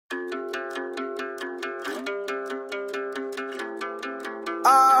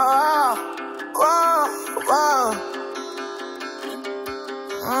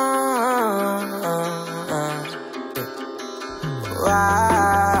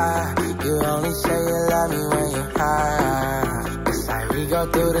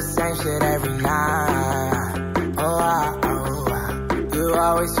the same shit every night. You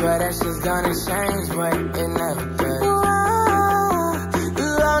always swear that shit's gonna change, but it never does. You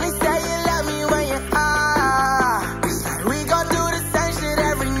only say you love me when you're high. It's like we gon' do the same shit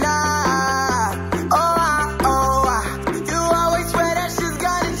every night. You always swear that shit's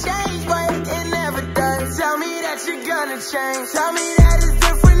gonna change, but it never does. Tell me that you're gonna change. Tell me that it's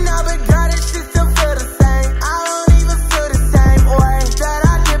different now, but girl, this shit still feel the same. I don't even feel the same way that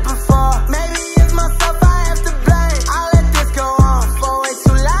I did before. Maybe it's myself I have to blame. I'll let this go on for way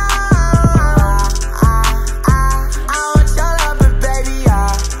too long. I want your love, but baby,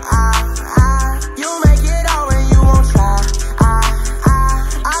 you make it all when you won't try.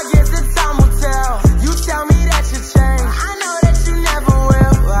 I guess the time will tell. You tell me that you change, I know that you never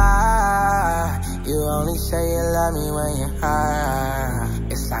will. You only say you love me when you're high.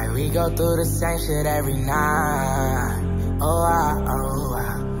 It's like we go through the same shit every night.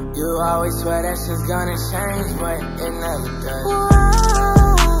 You always swear that shit's gonna change, but it never does.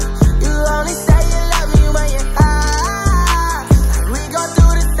 You only say you love me when you're